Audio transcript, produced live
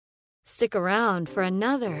Stick around for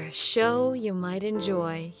another show you might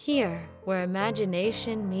enjoy here, where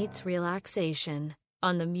imagination meets relaxation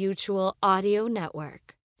on the Mutual Audio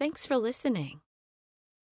Network. Thanks for listening.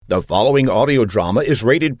 The following audio drama is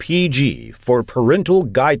rated PG for parental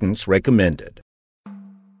guidance recommended.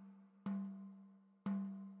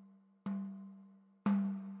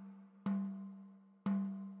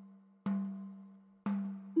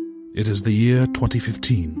 It is the year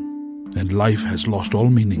 2015, and life has lost all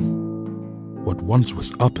meaning. What once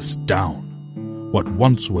was up is down. What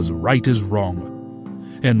once was right is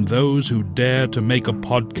wrong. And those who dare to make a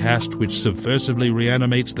podcast which subversively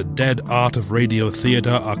reanimates the dead art of radio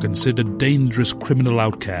theater are considered dangerous criminal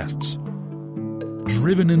outcasts.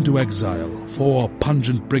 Driven into exile, 4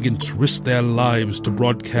 pungent brigands risked their lives to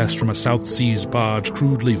broadcast from a South Seas barge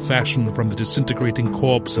crudely fashioned from the disintegrating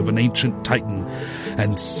corpse of an ancient titan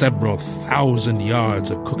and several thousand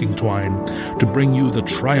yards of cooking twine to bring you the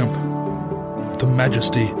triumph, the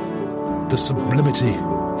majesty, the sublimity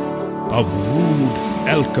of rude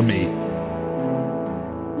alchemy.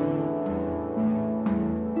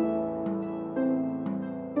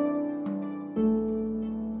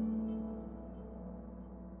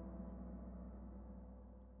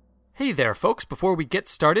 Hey there, folks. Before we get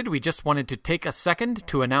started, we just wanted to take a second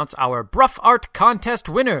to announce our Bruff Art Contest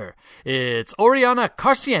winner. It's Oriana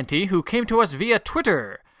Carcienti, who came to us via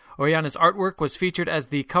Twitter. Oriana's artwork was featured as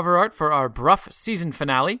the cover art for our Bruff season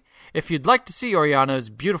finale. If you'd like to see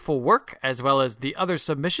Oriana's beautiful work, as well as the other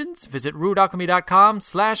submissions, visit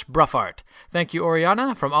rudealchemy.com/bruffart. Thank you,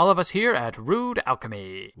 Oriana, from all of us here at Rude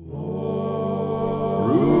Alchemy.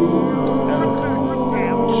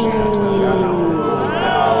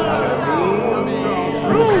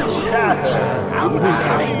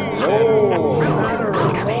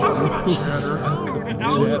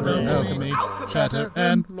 Alchemy, chatter,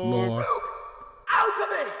 and lore.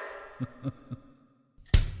 Alchemy!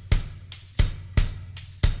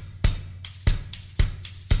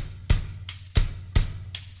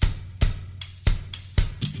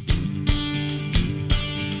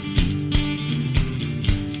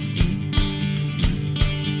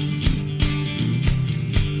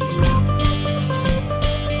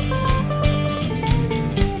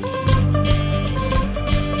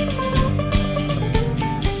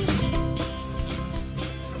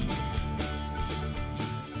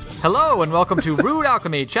 Hello and welcome to Rude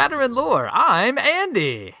Alchemy, Chatter and Lore. I'm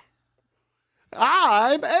Andy.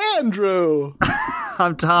 I'm Andrew.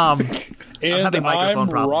 I'm Tom. And I'm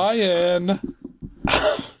Ryan.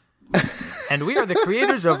 And we are the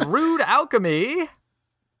creators of Rude Alchemy.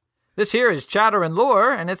 This here is Chatter and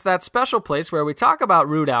Lore, and it's that special place where we talk about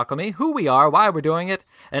Rude Alchemy, who we are, why we're doing it,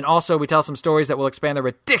 and also we tell some stories that will expand the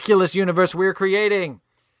ridiculous universe we're creating.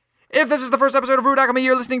 If this is the first episode of Rude Alchemy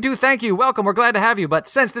you're listening to, thank you, welcome, we're glad to have you. But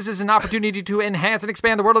since this is an opportunity to enhance and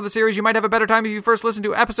expand the world of the series, you might have a better time if you first listen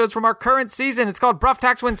to episodes from our current season. It's called Bruff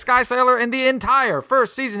Taxwind Sky Sailor, and the entire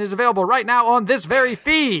first season is available right now on this very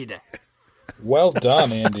feed. Well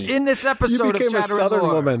done, Andy. In this episode of Chatter and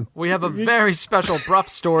Lore, we have a very special Bruff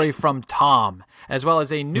story from Tom, as well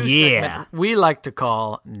as a new segment we like to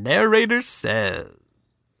call Narrator Says.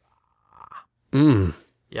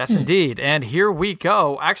 Yes, indeed. And here we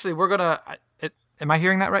go. Actually, we're going to... am I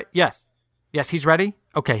hearing that right? Yes. Yes, he's ready?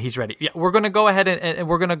 Okay, he's ready. Yeah, we're going to go ahead and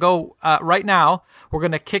we're going to go... right now, we're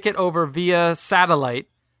going to kick it over via satellite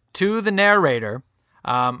to the narrator,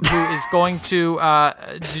 who is going to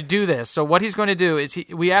do this. So what he's going to do is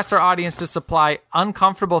we asked our audience to supply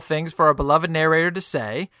uncomfortable things for our beloved narrator to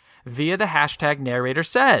say via the hashtag narrator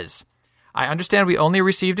says. I understand we only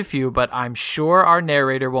received a few, but I'm sure our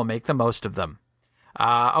narrator will make the most of them.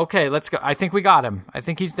 Okay, let's go. I think we got him. I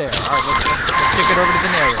think he's there. All right, let's kick it over to the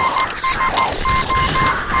narrator.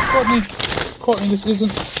 Courtney, this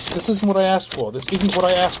isn't what I asked for. This isn't what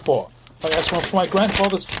I asked for. I asked for my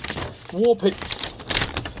grandfather's wallpaper.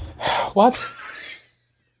 What?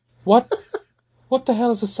 What the hell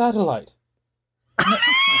is a satellite? No.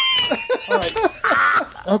 All right.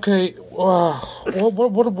 Okay. What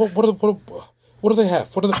do they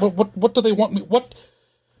have? What do they want me? What?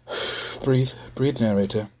 Breathe,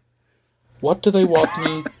 narrator. What do they want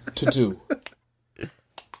me to do?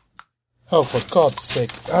 Oh, for God's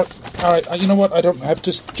sake! All right. You know what? I don't have.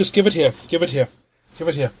 Just give it here. Give it here.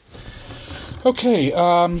 Okay.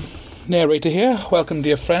 Narrator here. Welcome,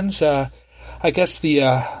 dear friends. I guess the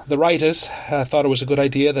writers thought it was a good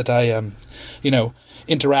idea that I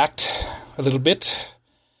interact a little bit.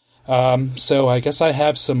 So I guess I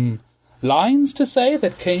have some lines to say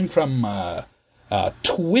that came from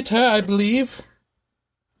Twitter, I believe.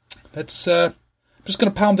 I'm just going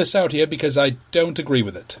to pound this out here because I don't agree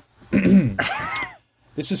with it.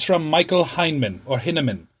 This is from Michael Heineman, or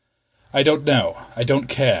Hinneman. I don't know. I don't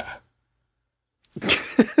care.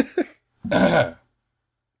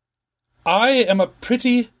 I am a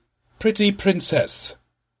pretty princess.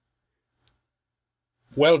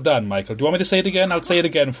 Well done, Michael. Do you want me to say it again? I'll say it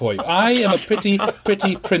again for you. I am a pretty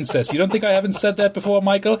princess. You don't think I haven't said that before,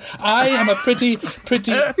 Michael? I am a pretty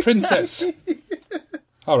princess.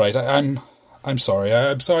 All right, I'm sorry.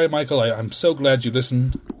 I'm sorry, Michael. I'm so glad you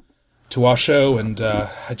listened to our show, and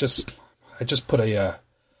I just put a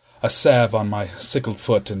salve on my sickled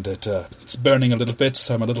foot, and it's burning a little bit,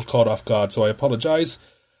 so I'm a little caught off guard, so I apologize.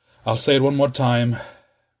 I'll say it one more time,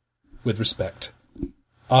 with respect.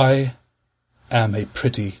 I am a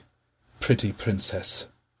pretty princess.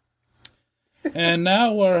 And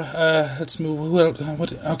now let's move. Well,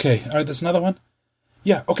 what? Okay, all right. There's another one.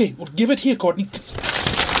 Yeah. Okay. Well, give it here, Courtney.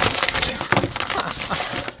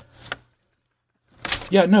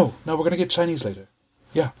 Yeah. No. We're gonna get Chinese later.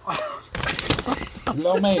 Yeah.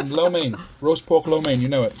 Lo mein, roast pork lo mein. You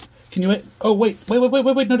know it. Can you? Oh wait. No.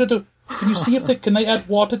 Can you see if can they add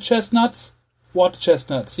water chestnuts? Water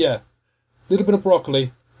chestnuts. Yeah. A little bit of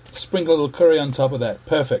broccoli. Sprinkle a little curry on top of that.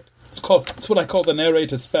 Perfect. It's what I call the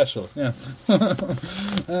narrator special. Yeah.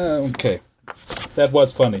 Okay. That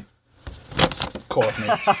was funny. Courtney.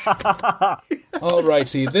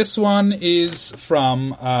 Alrighty. This one is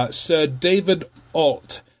from Sir David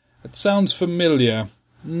Alt. It sounds familiar.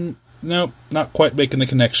 No, not quite making the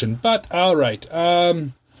connection. But alright.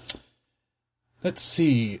 Let's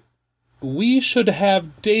see. We should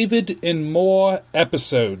have David in more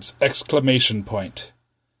episodes! Exclamation point.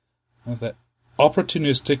 Oh, that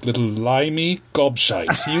opportunistic little limey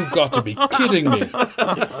gobshite. You've got to be kidding me.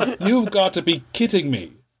 You've got to be kidding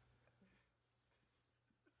me.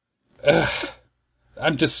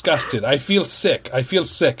 I'm disgusted. I feel sick. I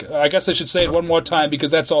guess I should say it one more time because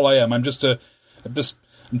that's all I am. I'm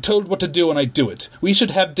told what to do and I do it. We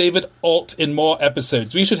should have David Alt in more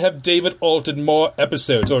episodes.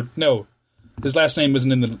 Or, no. His last name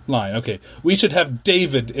wasn't in the line. Okay. We should have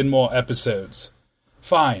David in more episodes.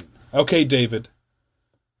 Fine. Okay, David.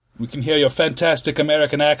 We can hear your fantastic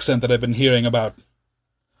American accent that I've been hearing about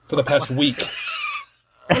for the past week.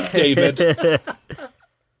 David.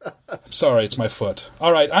 I'm sorry, it's my foot.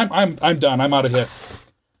 All right, I'm done. I'm out of here.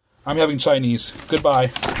 I'm having Chinese.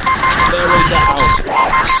 Goodbye.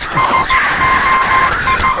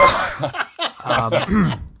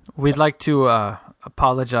 We'd like to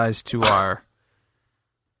apologize to our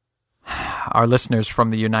listeners from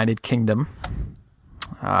the United Kingdom.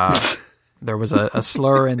 There was a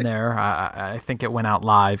slur in there. I think it went out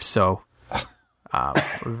live, so we're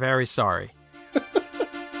very sorry.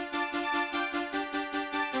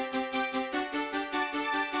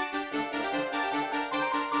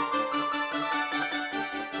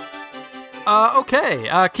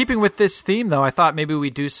 Okay, keeping with this theme, though, I thought maybe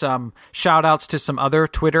we'd do some shout-outs to some other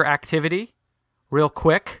Twitter activity real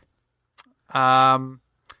quick.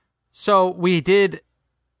 So we did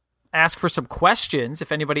ask for some questions.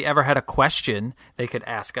 If anybody ever had a question, they could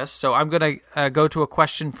ask us. So I'm going to go to a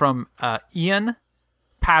question from Ian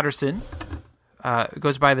Patterson. It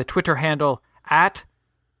goes by the Twitter handle at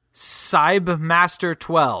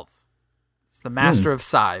Cybmaster12. It's the master of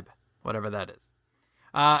Cyb, whatever that is.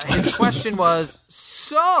 His question was,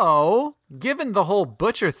 so, given the whole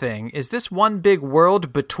Butcher thing, is this one big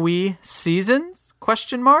world between seasons? ?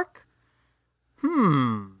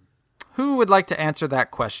 Who would like to answer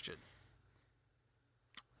that question?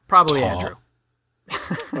 Probably Andrew.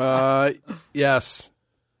 Yes,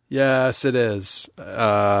 it is.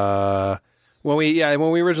 When we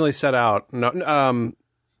originally set out,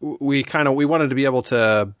 we wanted to be able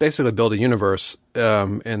to basically build a universe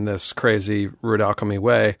in this crazy Rude Alchemy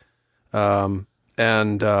way, so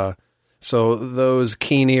those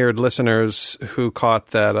keen-eared listeners who caught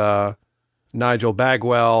that Nigel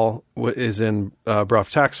Bagwell is in Bruff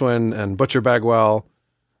Taxwin and Butcher Bagwell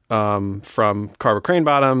from Carver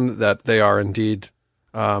Cranebottom, that they are indeed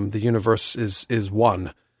the universe is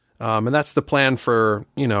one. And that's the plan for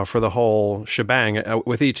the whole shebang.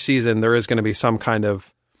 With each season, there is going to be some kind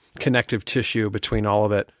of connective tissue between all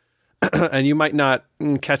of it. And you might not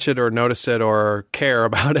catch it or notice it or care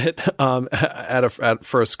about it at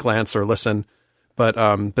first glance or listen. But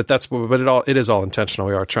it is all intentional.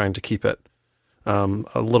 We are trying to keep it a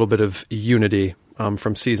little bit of unity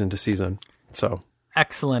from season to season. So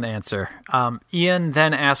excellent answer. Ian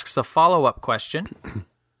then asks a follow-up question.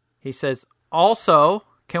 He says, also,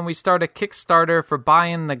 can we start a Kickstarter for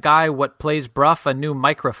buying the guy what plays Bruff a new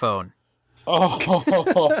microphone? Oh.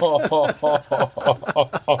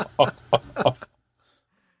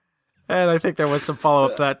 And I think there was some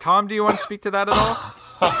follow-up to that. Tom, do you want to speak to that at all?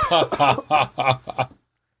 I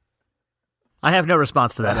have no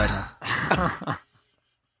response to that right now.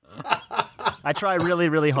 I try really,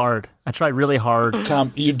 really hard.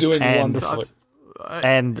 Tom, you're doing wonderfully.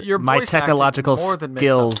 And Your my voice technological acting more than makes up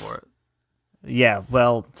skills. for it. Yeah,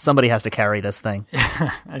 well, somebody has to carry this thing.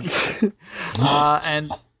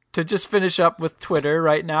 And to just finish up with Twitter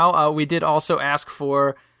right now, we did also ask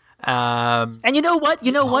for. And you know what?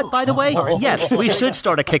 By the way, yes, we should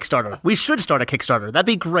start a Kickstarter. That'd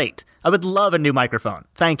be great. I would love a new microphone.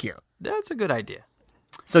 Thank you. That's a good idea.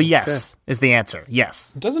 So yes is the answer.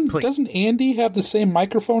 Yes. Doesn't Andy have the same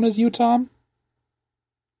microphone as you, Tom?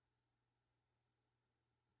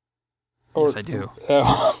 Yes, I do.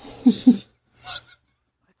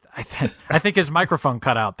 I think his microphone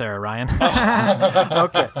cut out there, Ryan.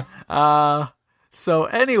 Okay. So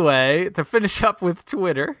anyway, to finish up with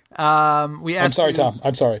Twitter, we asked. I'm sorry, Tom.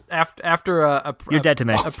 I'm sorry. After You're dead to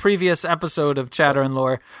me. A previous episode of Chatter and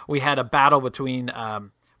Lore, we had a battle between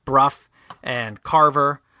Bruff and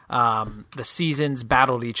Carver. The seasons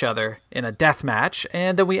battled each other in a death match,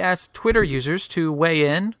 and then we asked Twitter users to weigh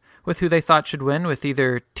in with who they thought should win, with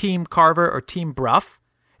either Team Carver or Team Bruff.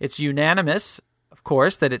 It's unanimous, of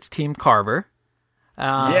course, that it's Team Carver.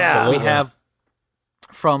 So we have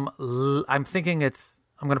from, I'm thinking I'm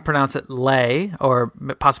going to pronounce it Lay, or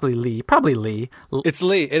possibly Lee, probably Lee. It's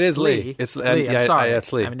Lee. It is Lee. It's Lee. I'm sorry.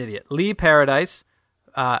 It's Lee. I'm an idiot. Lee Paradise,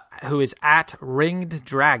 who is at Ringed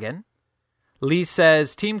Dragon. Lee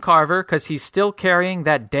says Team Carver because he's still carrying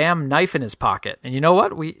that damn knife in his pocket. And you know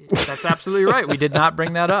what? That's absolutely right. We did not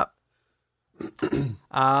bring that up.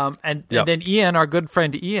 And then Ian, our good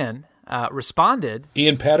friend Ian, responded.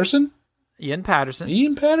 Ian Patterson. Ian Patterson.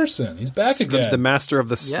 He's back again. The master of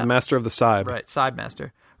the Sibe. Right, Sibe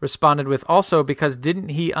Master. Responded with also because didn't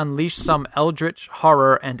he unleash some eldritch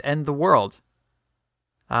horror and end the world?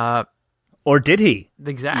 Or did he?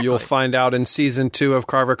 Exactly. You'll find out in season 2 of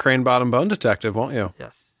Carver Crane Bottom Bone Detective, won't you?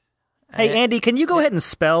 Yes. Hey, Andy, can you go ahead and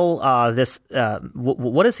spell this?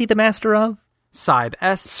 What is he the master of? Sibe.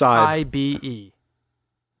 S-I-B-E.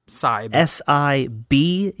 Sibe.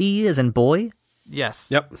 S-I-B-E as in boy? Yes.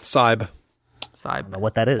 Yep, Sibe. I don't know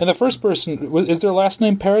what that is. And the first person, is their last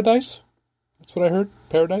name Paradise? That's what I heard.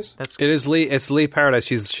 Paradise? It is Lee. It's Lee Paradise.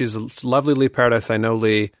 She's a lovely Lee Paradise. I know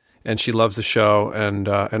Lee, and she loves the show, and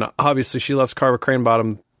obviously she loves Carver Crane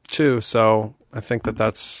Bottom too. So I think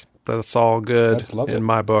that's all good in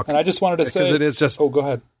my book. And I just wanted to say, because it is just. Oh, go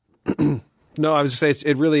ahead. No, I was just saying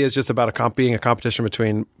it really is just about being a competition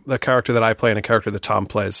between the character that I play and a character that Tom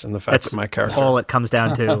plays, and the fact that my character all it comes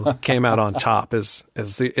down to came out on top is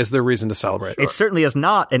the reason to celebrate. It certainly is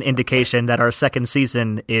not an indication that our second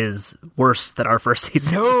season is worse than our first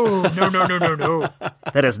season. No.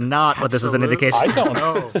 That is not what this is an indication. I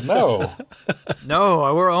don't know.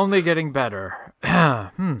 No, we're only getting better.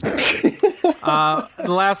 The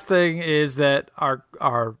last thing is that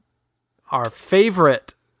our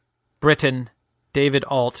favorite Briton, David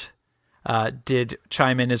Alt, did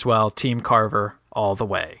chime in as well. Team Carver all the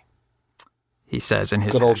way, he says in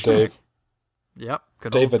his good old hashtag. Dave. Yep,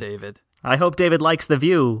 good David. old David. I hope David likes the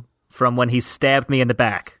view from when he stabbed me in the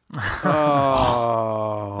back.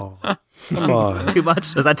 Oh, come on. Too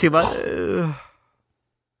much? Was that too much?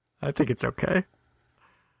 I think it's okay.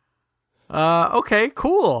 Okay,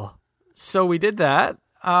 cool. So we did that.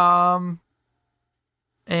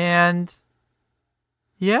 And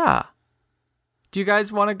yeah. Do you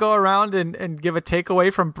guys want to go around and give a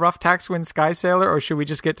takeaway from Bruff Taxwind Sky Sailor, or should we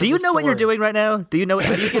just get to Do you the know what story? you're doing right now? Do you know?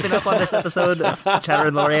 Have you given up on this episode of Chatter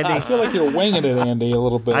and Lore, Andy? I feel like you're winging it, Andy, a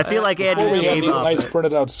little bit. I feel like Andy Before we have gave these up. nice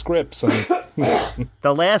printed out scripts. And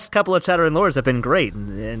The last couple of Chatter and Lores have been great,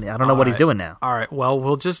 and I don't know what he's doing now. All right. Well,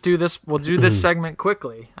 we'll just do this. We'll do this segment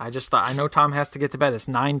quickly. I just thought I know Tom has to get to bed. It's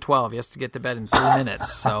 9:12. He has to get to bed in 3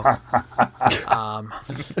 minutes. So,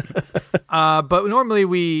 but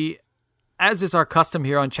normally as is our custom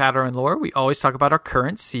here on Chatter and Lore, we always talk about our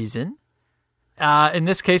current season. In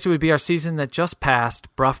this case, it would be our season that just passed,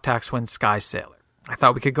 Bruff Taxwind Sky Sailor. I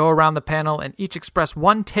thought we could go around the panel and each express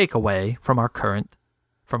one takeaway from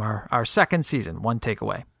our second season. One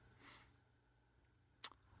takeaway.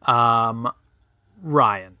 Ryan.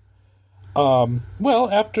 well,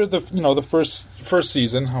 after the first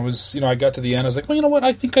season, I got to the end. I was like, well, you know what?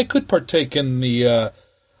 I think I could partake in the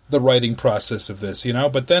writing process of this,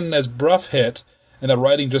 But then as Bruff hit, and the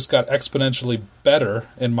writing just got exponentially better,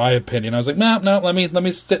 in my opinion, I was like, no, let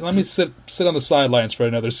me sit on the sidelines for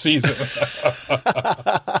another season.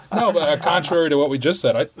 No, but contrary to what we just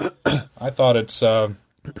said, I thought it's the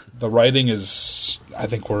writing is. I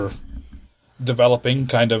think we're developing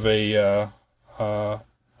kind of a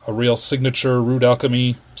real signature Rude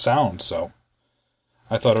Alchemy sound. So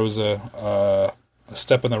I thought it was a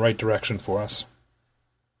step in the right direction for us.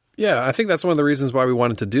 Yeah, I think that's one of the reasons why we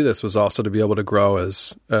wanted to do this, was also to be able to grow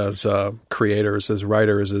as creators, as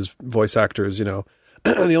writers, as voice actors. You know,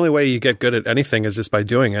 the only way you get good at anything is just by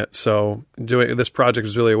doing it. So doing this project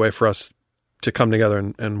is really a way for us to come together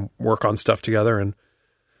and work on stuff together and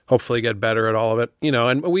hopefully get better at all of it. You know,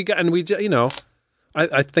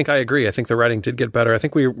 I think I agree. I think the writing did get better. I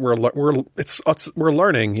think we're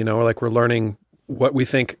learning. You know, we're learning what we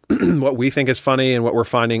think is funny and what we're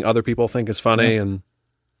finding other people think is funny, and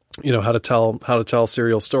you know how to tell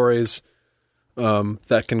serial stories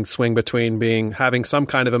that can swing between having some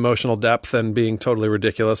kind of emotional depth and being totally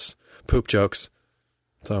ridiculous poop jokes.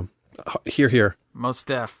 So here. Most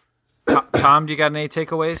deaf. Tom, do you got any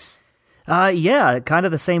takeaways? Yeah, kind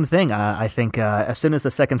of the same thing. I think as soon as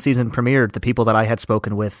the second season premiered, the people that I had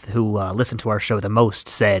spoken with who listened to our show the most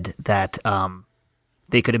said that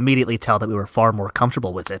they could immediately tell that we were far more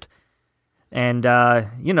comfortable with it. And,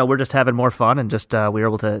 we're just having more fun and just we were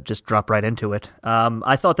able to just drop right into it.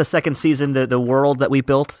 I thought the second season, the world that we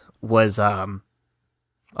built was a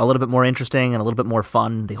little bit more interesting and a little bit more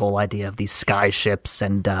fun. The whole idea of these sky ships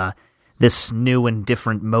and this new and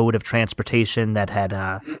different mode of transportation that had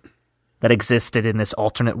that existed in this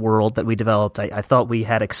alternate world that we developed. I thought we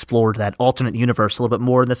had explored that alternate universe a little bit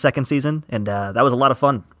more in the second season, and that was a lot of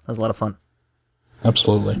fun.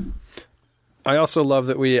 Absolutely. I also love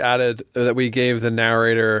that we gave the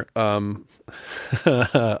narrator a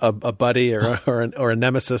buddy or a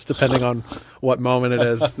nemesis, depending on what moment it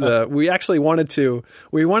is. We actually wanted to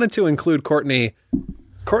include Courtney.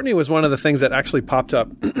 Courtney was one of the things that actually popped up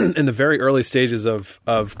in the very early stages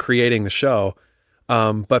of creating the show.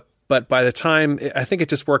 But by the time, I think it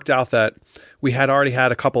just worked out that we had already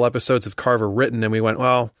had a couple episodes of Carver written, and we went,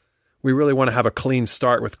 well, we really want to have a clean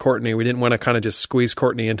start with Courtney. We didn't want to kind of just squeeze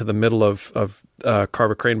Courtney into the middle of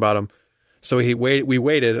Carver Cranebottom. So we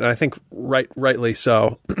waited, and I think rightly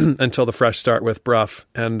so, until the fresh start with Bruff.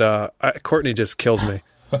 And Courtney just kills me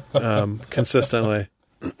consistently.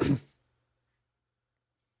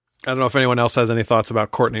 I don't know if anyone else has any thoughts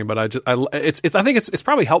about Courtney, but I think it's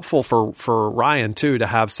probably helpful for Ryan too to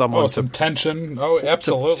have someone some tension. Oh,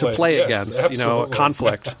 absolutely. To play against, absolutely.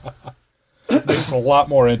 Conflict. Makes it a lot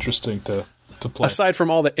more interesting to play. Aside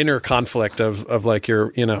from all the inner conflict of like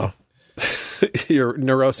your your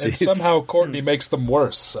neuroses. And somehow Courtney makes them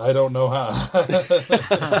worse. I don't know how.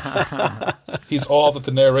 He's all that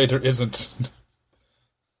the narrator isn't.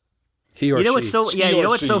 He or she. You know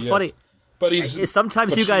what's so funny? Yes. But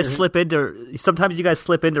sometimes you guys slip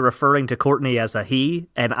into referring to Courtney as a he,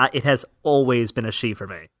 and it has always been a she for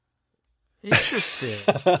me.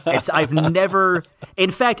 Interesting. I've never. In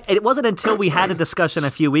fact, it wasn't until we had a discussion a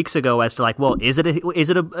few weeks ago as to like, well, is it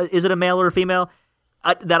a male or a female,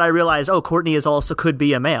 that I realized, Courtney could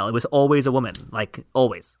be a male. It was always a woman, like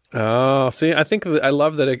always. Oh, see, I think I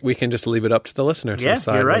love that we can just leave it up to the listener to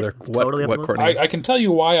decide you're right. what Courtney. I can tell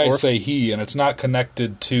you why I say he, and it's not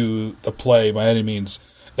connected to the play by any means.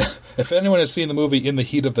 If anyone has seen the movie In the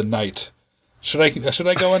Heat of the Night, should I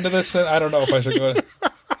go into this? I don't know if I should go.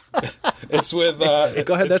 It's with.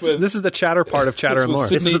 Go ahead. This is the chatter part of Chatter and More.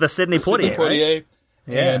 This is with the Sidney Poitier, right?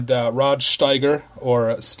 And Rod Steiger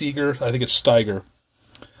or Steiger. I think it's Steiger.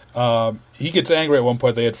 He gets angry at one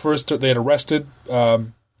point. They had arrested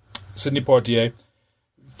Sidney Poitier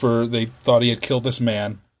they thought he had killed this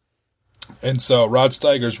man, and so Rod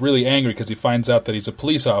Steiger's really angry because he finds out that he's a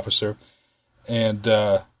police officer. And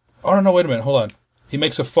wait a minute, hold on. He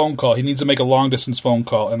makes a phone call. He needs to make a long distance phone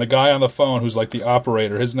call, and the guy on the phone, who's like the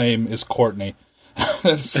operator, his name is Courtney.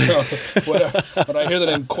 So when I hear the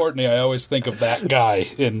name Courtney, I always think of that guy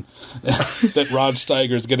that Rod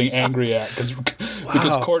Steiger is getting angry at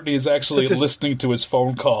because Courtney is actually listening to his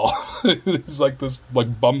phone call. He's like this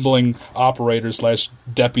bumbling operator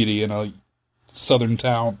 / deputy in a southern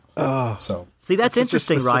town. So see, that's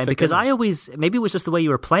interesting, Ryan, because I always, maybe it was just the way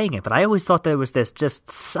you were playing it, but I always thought there was this just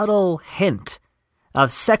subtle hint of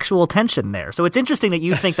sexual tension there. So it's interesting that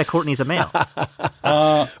you think that Courtney's a male.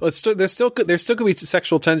 There still could be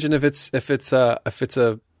sexual tension if it's a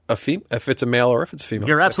male or if it's female.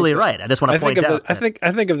 You're absolutely right. I just want to point out. I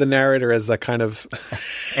think of the narrator as a kind of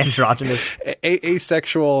androgynous,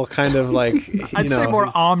 asexual kind of like. I'd say more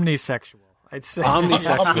omnisexual. I'd say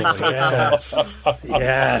omnisexual. Yes.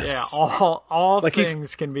 Yeah, all like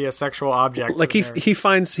things can be a sexual object. Like he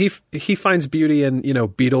finds beauty in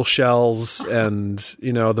beetle shells and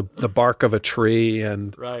the bark of a tree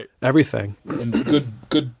and everything, and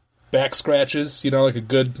good back scratches. Like a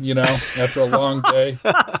good after a long day,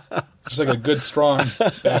 just like a good strong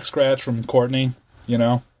back scratch from Courtney.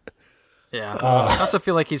 Yeah. I also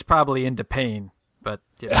feel like he's probably into pain. but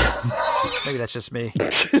maybe that's just me.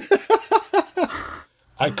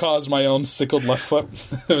 I caused my own sickled left foot.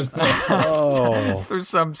 Through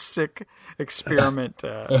some sick experiment.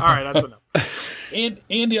 All right, that's enough. And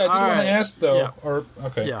Andy, I did want to ask though. Yeah.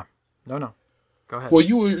 Okay. Yeah. No. Go ahead. Well,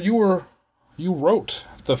 you wrote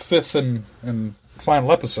the 5th and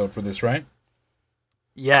final episode for this, right?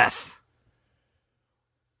 Yes.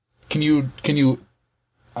 Can you?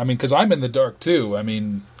 I mean, because I'm in the dark too. I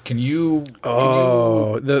mean, can you?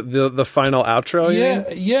 The final outro.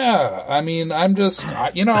 Yeah. I mean, I'm just,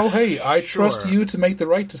 hey, I trust you to make the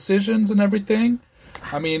right decisions and everything.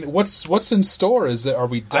 I mean, what's in store? Are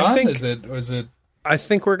we done? Is it? I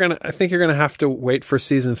think you're gonna have to wait for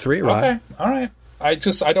season 3, right? Okay, all right. I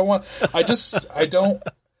don't.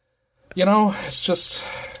 It's just.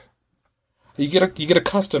 You get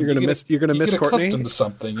accustomed. You're gonna miss Courtney. Accustomed to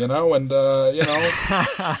something, and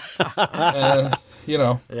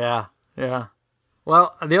Yeah.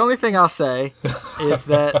 Well, the only thing I'll say is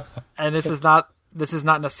that, and this is not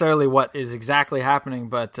necessarily what is exactly happening,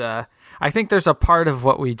 but I think there's a part of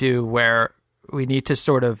what we do where we need to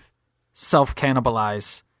sort of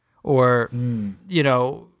self-cannibalize, or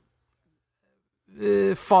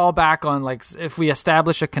fall back on, like, if we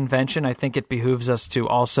establish a convention, I think it behooves us to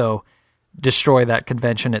also destroy that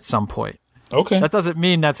convention at some point. Okay. That doesn't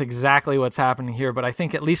mean that's exactly what's happening here, but I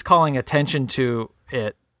think at least calling attention to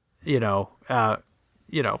it,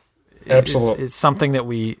 Absolutely. is something that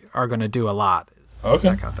we are going to do a lot. Okay.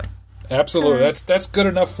 That kind of thing. Absolutely. That's good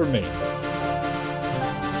enough for me.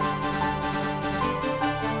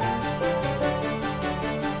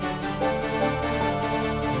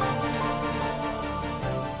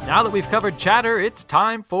 Now that we've covered chatter, it's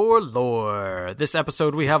time for lore. This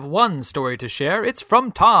episode we have one story to share. It's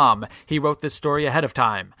from Tom. He wrote this story ahead of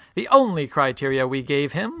time. The only criteria we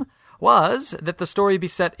gave him was that the story be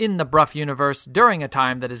set in the Bruff universe during a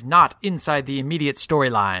time that is not inside the immediate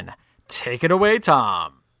storyline. Take it away,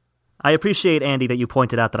 Tom. I appreciate, Andy, that you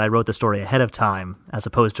pointed out that I wrote the story ahead of time, as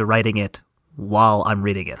opposed to writing it while I'm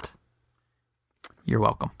reading it. You're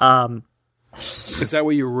welcome. Is that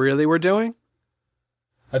what you really were doing?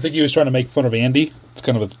 I think he was trying to make fun of Andy. It's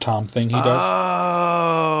kind of a Tom thing he does.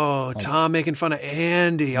 Oh, Tom making fun of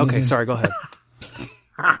Andy. Okay, sorry, go ahead.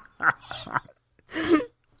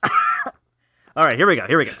 All right, here we go.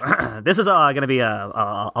 This is going to be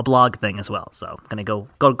a blog thing as well, so I'm going to go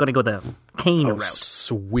the Kane route.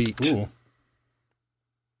 Sweet. Ooh.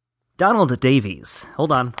 Donald Davies.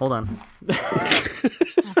 Hold on.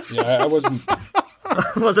 Yeah, I wasn't.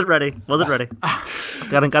 Wasn't ready.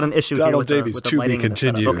 Got an issue Donald here Davies with the to be lighting and the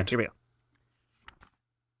setup. continued. Okay, here we go.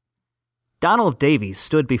 Donald Davies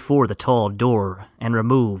stood before the tall door and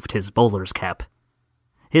removed his bowler's cap.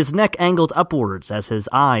 His neck angled upwards as his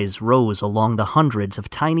eyes rose along the hundreds of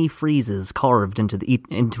tiny friezes carved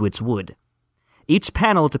into its wood. Each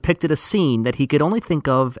panel depicted a scene that he could only think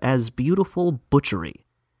of as beautiful butchery.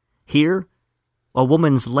 Here, a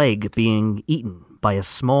woman's leg being eaten by a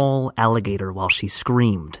small alligator while she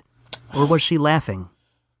screamed. Or was she laughing?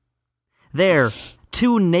 There,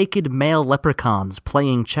 2 naked male leprechauns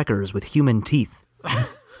playing checkers with human teeth.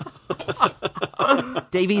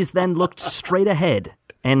 Davies then looked straight ahead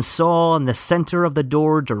and saw in the center of the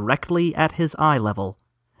door, directly at his eye level,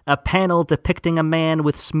 a panel depicting a man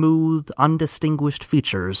with smooth, undistinguished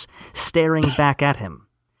features staring back at him.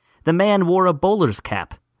 The man wore a bowler's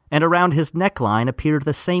cap, and around his neckline appeared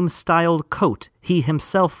the same styled coat he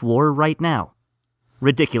himself wore right now.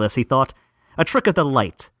 Ridiculous, he thought. A trick of the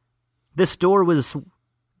light. This doorway was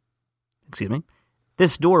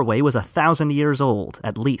 1,000 years old,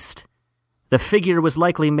 at least. The figure was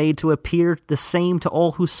likely made to appear the same to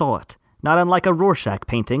all who saw it. Not unlike a Rorschach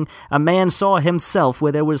painting, a man saw himself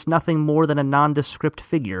where there was nothing more than a nondescript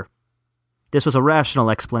figure. This was a rational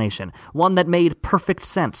explanation, one that made perfect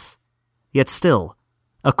sense. Yet still,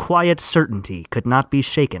 a quiet certainty could not be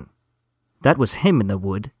shaken. That was him in the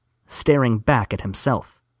wood, staring back at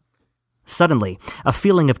himself. Suddenly, a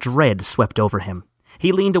feeling of dread swept over him.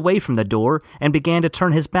 He leaned away from the door and began to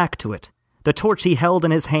turn his back to it. The torch he held in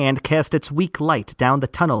his hand cast its weak light down the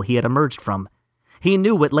tunnel he had emerged from. He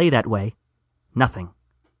knew what lay that way. Nothing.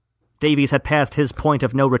 Davies had passed his point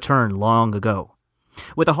of no return long ago.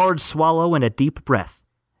 With a hard swallow and a deep breath,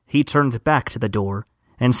 he turned back to the door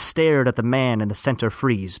and stared at the man in the center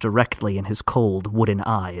frieze directly in his cold wooden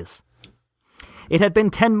eyes. It had been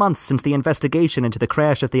 10 months since the investigation into the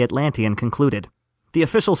crash of the Atlantean concluded. The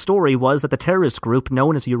official story was that the terrorist group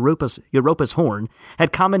known as Europa's Horn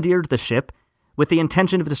had commandeered the ship with the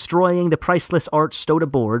intention of destroying the priceless art stowed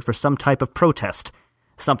aboard for some type of protest.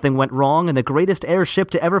 Something went wrong, and the greatest airship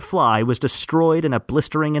to ever fly was destroyed in a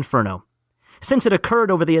blistering inferno. Since it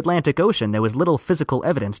occurred over the Atlantic Ocean, there was little physical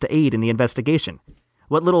evidence to aid in the investigation.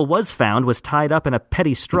 What little was found was tied up in a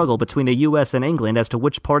petty struggle between the U.S. and England as to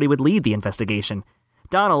which party would lead the investigation.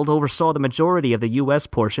 Donald oversaw the majority of the U.S.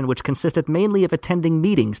 portion, which consisted mainly of attending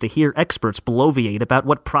meetings to hear experts bloviate about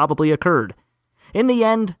what probably occurred. In the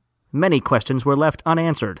end, many questions were left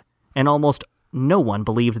unanswered, and almost no one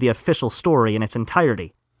believed the official story in its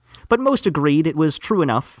entirety. But most agreed it was true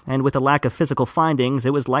enough, and with the lack of physical findings,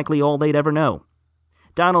 it was likely all they'd ever know.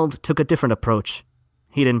 Donald took a different approach.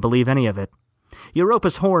 He didn't believe any of it.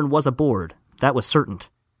 Europa's Horn was aboard, that was certain.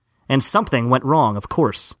 And something went wrong, of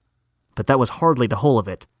course. But that was hardly the whole of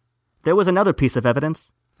it. There was another piece of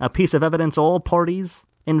evidence, a piece of evidence all parties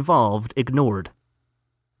involved ignored.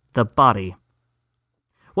 The body.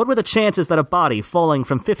 What were the chances that a body falling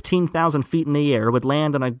from 15,000 feet in the air would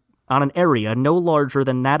land on an area no larger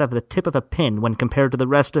than that of the tip of a pin when compared to the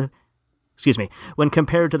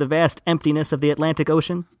vast emptiness of the Atlantic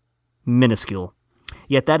Ocean? Minuscule.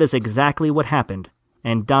 Yet that is exactly what happened,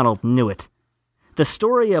 and Donald knew it. The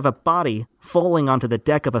story of a body falling onto the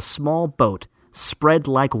deck of a small boat spread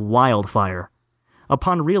like wildfire.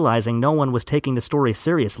 Upon realizing no one was taking the story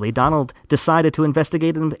seriously, Donald decided to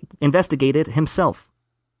investigate it himself.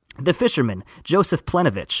 The fisherman, Joseph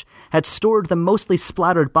Plenovich, had stored the mostly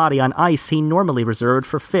splattered body on ice he normally reserved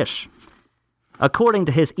for fish. According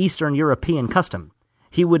to his Eastern European custom,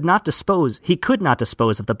 he could not dispose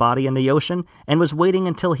of the body in the ocean and was waiting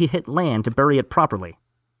until he hit land to bury it properly.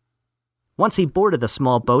 Once he boarded the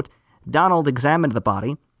small boat, Donald examined the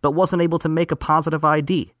body, but wasn't able to make a positive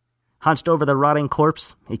ID. Hunched over the rotting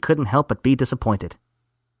corpse, he couldn't help but be disappointed.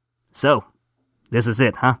 "So, this is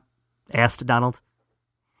it, huh?" asked Donald.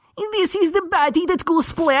 "This is the body that goes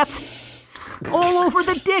splat. All over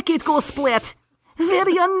the deck it goes splat.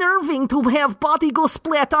 Very unnerving to have body go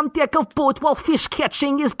splat on deck of boat while fish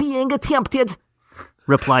catching is being attempted,"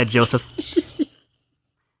 replied Joseph.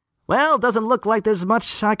 "Well, doesn't look like there's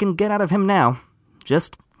much I can get out of him now.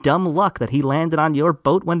 Just dumb luck that he landed on your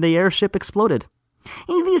boat when the airship exploded."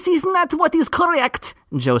 "This is not what is correct,"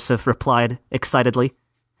 Joseph replied excitedly.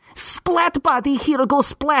 "Splat body here go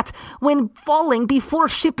splat when falling before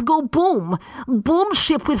ship go boom. Boom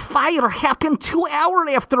ship with fire happen 2 hours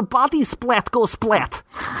after body splat go splat."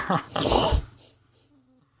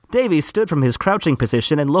 Davies stood from his crouching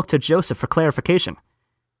position and looked to Joseph for clarification.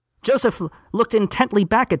 Joseph looked intently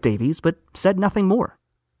back at Davies, but said nothing more.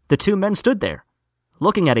 The two men stood there,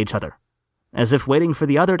 looking at each other, as if waiting for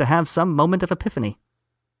the other to have some moment of epiphany.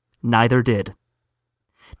 Neither did.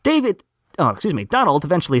 Donald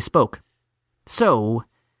eventually spoke. "So,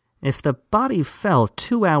 if the body fell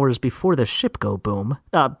 2 hours before the ship go boom,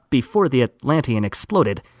 before the Atlantean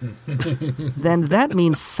exploded, then that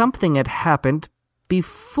means something had happened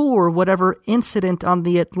before whatever incident on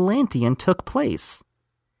the Atlantean took place."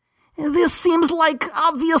 "This seems like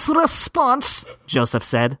obvious response," Joseph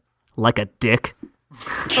said, like a dick.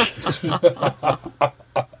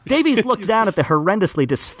 Davies looked down at the horrendously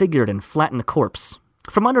disfigured and flattened corpse.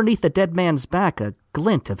 From underneath the dead man's back, a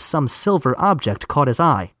glint of some silver object caught his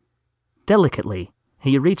eye. Delicately,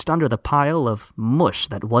 he reached under the pile of mush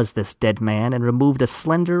that was this dead man and removed a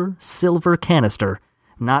slender silver canister,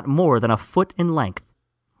 not more than a foot in length.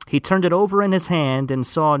 He turned it over in his hand and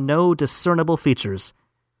saw no discernible features.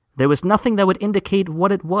 There was nothing that would indicate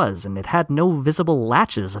what it was, and it had no visible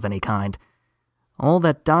latches of any kind. All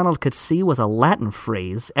that Donald could see was a Latin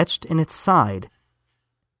phrase etched in its side.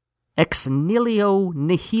 "Ex nihilo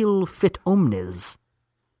nihil fit omnes."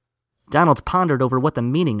 Donald pondered over what the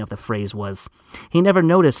meaning of the phrase was. He never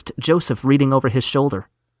noticed Joseph reading over his shoulder.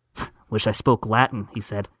 "Wish I spoke Latin," he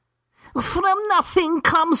said. "From nothing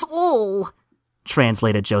comes all,"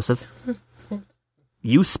 translated Joseph.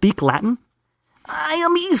 "You speak Latin?" "I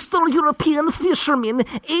am Eastern European fisherman.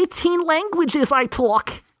 18 languages I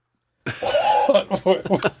talk."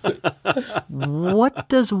 What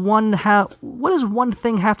does one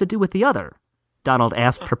thing have to do with the other?" Donald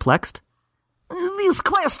asked, perplexed. "This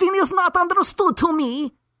question is not understood to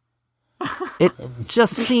me." "It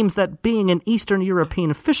just seems that being an Eastern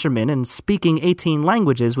European fisherman and speaking 18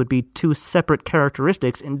 languages would be two separate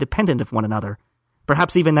characteristics independent of one another.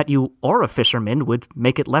 Perhaps even that you are a fisherman would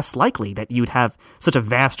make it less likely that you'd have such a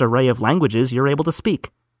vast array of languages you're able to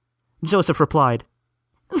speak." Joseph replied,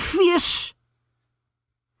 "Fish."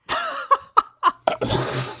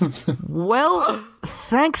 "Well,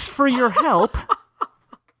 thanks for your help,"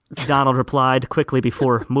 Donald replied quickly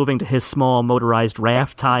before moving to his small motorized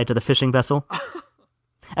raft tied to the fishing vessel.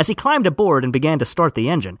 As he climbed aboard and began to start the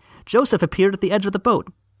engine, Joseph appeared at the edge of the boat.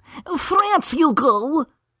 "France you go."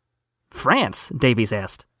 "France?" Davies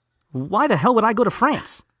asked. "Why the hell would I go to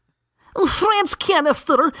France?" French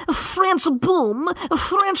canister, French boom,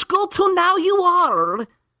 French go to now you are,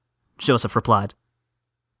 Joseph replied.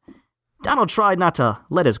 Donald tried not to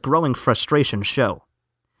let his growing frustration show.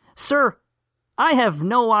 Sir, I have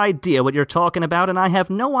no idea what you're talking about, and I have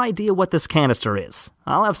no idea what this canister is.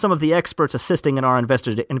 I'll have some of the experts assisting in our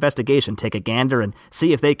investigation take a gander and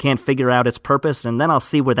see if they can't figure out its purpose, and then I'll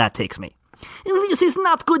see where that takes me. This is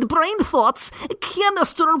not good brain thoughts.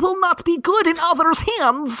 Canister will not be good in others'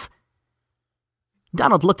 hands.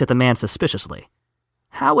 Donald looked at the man suspiciously.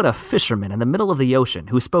 How would a fisherman in the middle of the ocean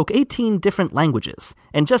who spoke 18 different languages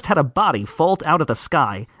and just had a body fall out of the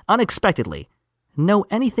sky unexpectedly know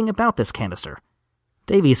anything about this canister?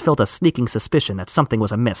 Davies felt a sneaking suspicion that something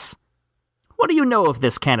was amiss. What do you know of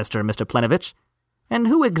this canister, Mr. Plenovich? And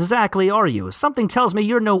who exactly are you? Something tells me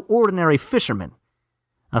you're no ordinary fisherman.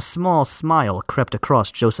 A small smile crept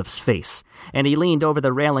across Joseph's face, and he leaned over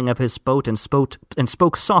the railing of his boat and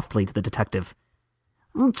spoke softly to the detective.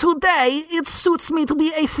 Today, it suits me to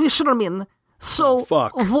be a fisherman. So,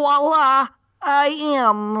 voila, I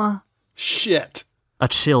am. Shit. A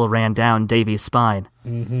chill ran down Davy's spine.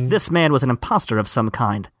 This man was an imposter of some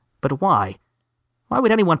kind. But why? Why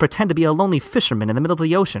would anyone pretend to be a lonely fisherman in the middle of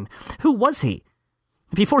the ocean? Who was he?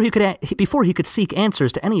 Before he could seek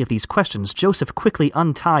answers to any of these questions, Joseph quickly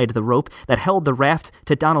untied the rope that held the raft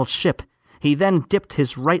to Donald's ship. He then dipped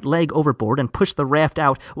his right leg overboard and pushed the raft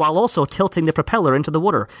out while also tilting the propeller into the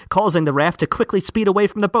water, causing the raft to quickly speed away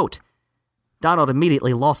from the boat. Donald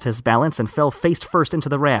immediately lost his balance and fell face first into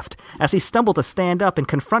the raft. As he stumbled to stand up and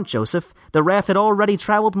confront Joseph, the raft had already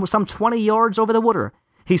traveled some 20 yards over the water.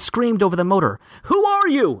 He screamed over the motor, "Who are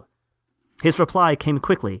you?" His reply came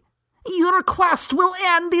quickly. Your quest will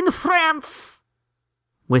end in France.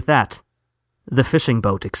 With that, the fishing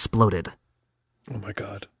boat exploded. Oh my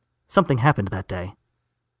God. Something happened that day.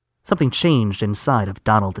 Something changed inside of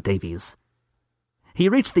Donald Davies. He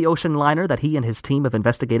reached the ocean liner that he and his team of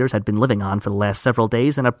investigators had been living on for the last several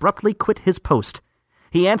days and abruptly quit his post.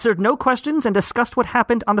 He answered no questions and discussed what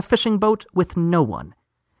happened on the fishing boat with no one.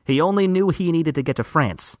 He only knew he needed to get to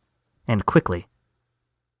France, and quickly.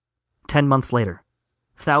 10 months later,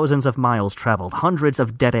 thousands of miles traveled, hundreds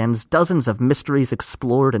of dead ends, dozens of mysteries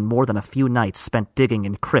explored, and more than a few nights spent digging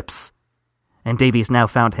in crypts. And Davies now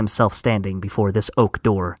found himself standing before this oak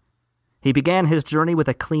door. He began his journey with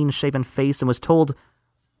a clean-shaven face and was told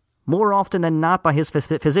more often than not by his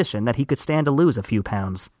physician that he could stand to lose a few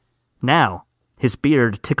pounds. Now, his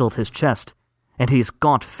beard tickled his chest, and his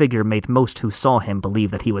gaunt figure made most who saw him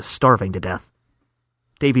believe that he was starving to death.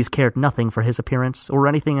 Davies cared nothing for his appearance or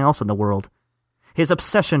anything else in the world. His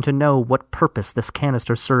obsession to know what purpose this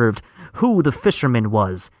canister served, who the fisherman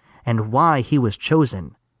was, and why he was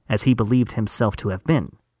chosen, as he believed himself to have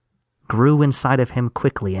been, grew inside of him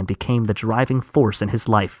quickly and became the driving force in his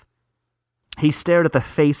life. He stared at the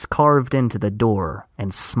face carved into the door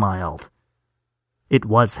and smiled. It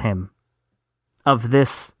was him. Of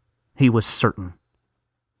this, he was certain.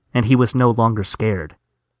 And he was no longer scared.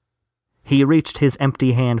 He reached his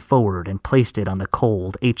empty hand forward and placed it on the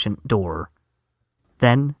cold, ancient door.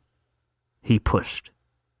 Then, he pushed.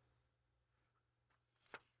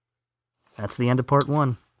 That's the end of part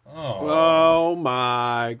 1. Oh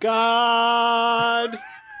my God.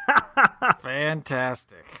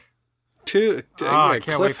 Fantastic. I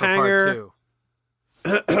can't wait for part 2.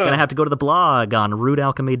 Gonna have to go to the blog on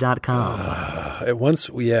rudealchemy.com.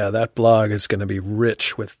 That blog is gonna be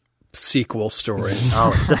rich with sequel stories.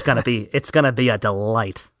 Oh, it's gonna be a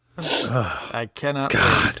delight. I cannot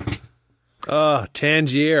wait.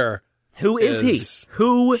 Tangier. Who is he?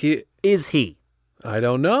 Who is he? I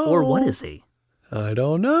don't know. Or what is he? I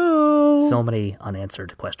don't know. So many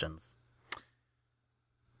unanswered questions.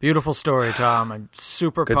 Beautiful story, Tom. I'm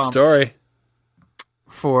super Good pumped story.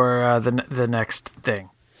 For the next thing.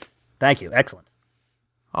 Thank you. Excellent.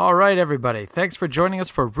 All right, everybody. Thanks for joining us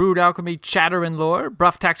for Rude Alchemy Chatter and Lore.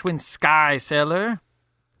 Bruff Taxwind Sky Sailor.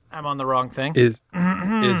 I'm on the wrong thing. Is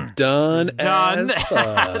done as fuck.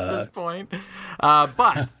 At this point.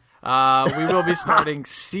 But we will be starting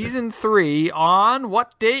Season 3 on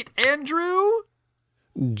what date, Andrew?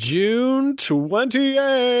 June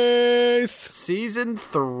 28th. Season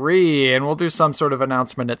 3, and we'll do some sort of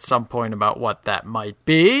announcement at some point about what that might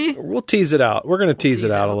be. We'll tease it out. We're going to tease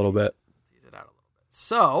it out a little bit.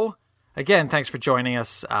 So, again, thanks for joining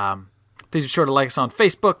us. Please be sure to like us on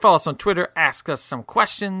Facebook, follow us on Twitter, ask us some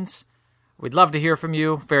questions. We'd love to hear from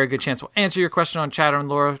you. Very good chance we'll answer your question on Chatter and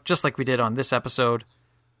Lore, just like we did on this episode.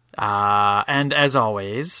 And as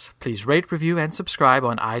always, please rate, review, and subscribe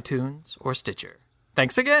on iTunes or Stitcher.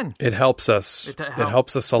 Thanks again. It helps us. It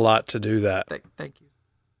helps us a lot to do that. Thank you.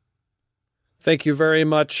 Thank you very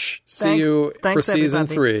much. See you for season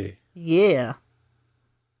 3. Yeah.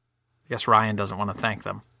 I guess Ryan doesn't want to thank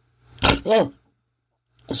them. Oh,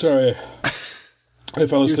 sorry. I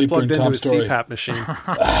fell asleep during Tom's story. CPAP machine.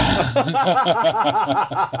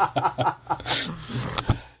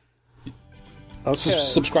 Okay.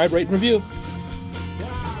 Subscribe, rate, and review.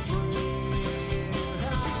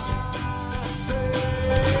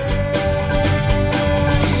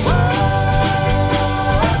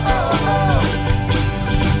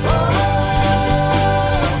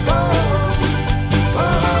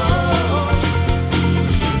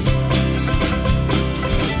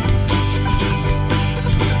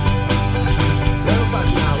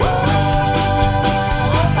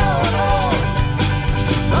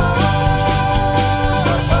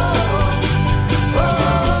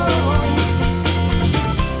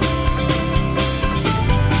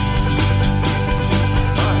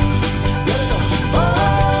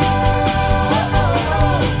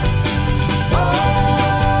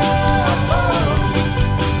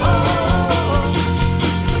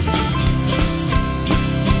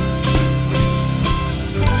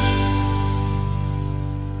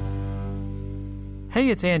 Hey,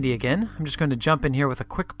 it's Andy again. I'm just going to jump in here with a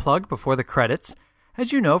quick plug before the credits.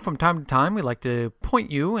 As you know, from time to time, we like to point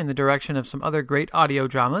you in the direction of some other great audio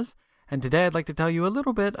dramas, and today I'd like to tell you a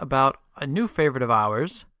little bit about a new favorite of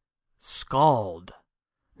ours, Scald.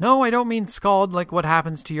 No, I don't mean scald like what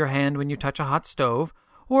happens to your hand when you touch a hot stove,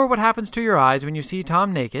 or what happens to your eyes when you see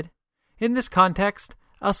Tom naked. In this context,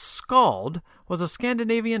 a Scald was a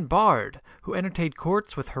Scandinavian bard who entertained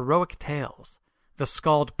courts with heroic tales. The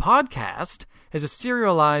Scald podcast is a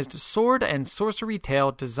serialized sword and sorcery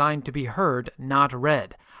tale designed to be heard, not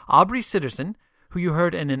read. Aubrey Sitterson, who you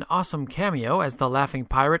heard in an awesome cameo as the Laughing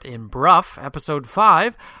Pirate in Bruff, Episode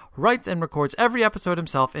 5, writes and records every episode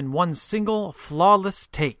himself in one single, flawless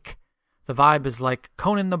take. The vibe is like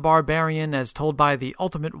Conan the Barbarian as told by the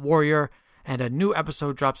Ultimate Warrior, and a new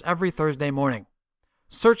episode drops every Thursday morning.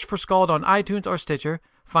 Search for Scald on iTunes or Stitcher,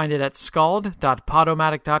 find it at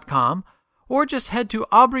scald.podomatic.com, or just head to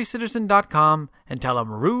AubreySitterson.com and tell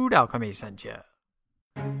him Rude Alchemy sent you.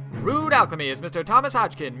 Rude Alchemy is Mr. Thomas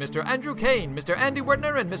Hodgkin, Mr. Andrew Kane, Mr. Andy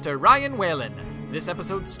Wertner, and Mr. Ryan Whalen. This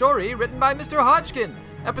episode's story written by Mr. Hodgkin.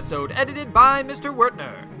 Episode edited by Mr.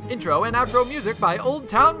 Wertner. Intro and outro music by Old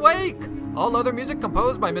Town Wake. All other music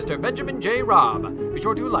composed by Mr. Benjamin J. Robb. Be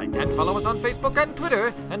sure to like and follow us on Facebook and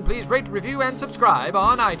Twitter, and please rate, review, and subscribe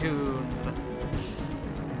on iTunes.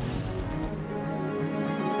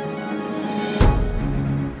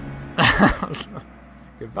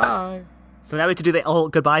 Goodbye. So now we have to do the whole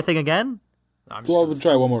goodbye thing again? Well, we'll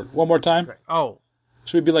try one more time. Oh.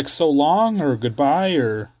 Should we be like so long or goodbye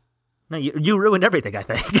or? No, you ruined everything, I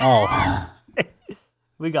think. Oh.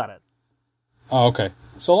 We got it. Oh, okay.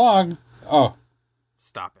 So long. Oh.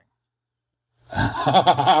 Stopping.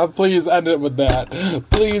 Please end it with that.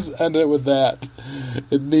 Please end it with that.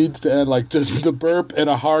 It needs to end like just the burp and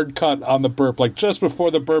a hard cut on the burp. Like just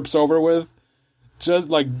before the burp's over with.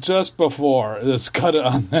 Just before. Just cut it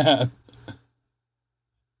on that.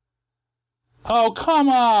 Oh, come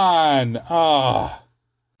on. Oh.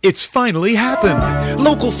 It's finally happened!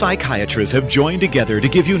 Local psychiatrists have joined together to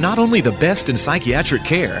give you not only the best in psychiatric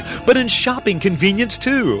care, but in shopping convenience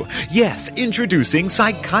too. Yes, introducing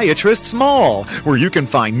Psychiatrist's Mall, where you can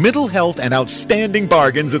find mental health and outstanding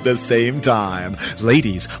bargains at the same time.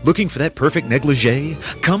 Ladies, looking for that perfect negligee?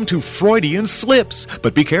 Come to Freudian Slips.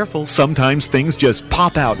 But be careful, sometimes things just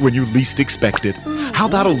pop out when you least expect it. How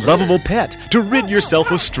about a lovable pet to rid yourself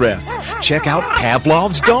of stress? Check out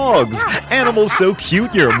Pavlov's dogs. Animals so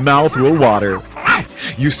cute your mouth will water.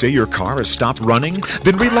 You say your car has stopped running?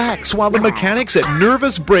 Then relax while the mechanics at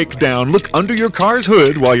Nervous Breakdown look under your car's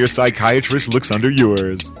hood while your psychiatrist looks under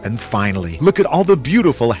yours. And finally, look at all the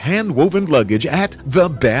beautiful hand-woven luggage at The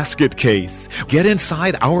Basket Case. Get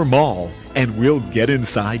inside our mall, and we'll get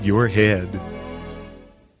inside your head.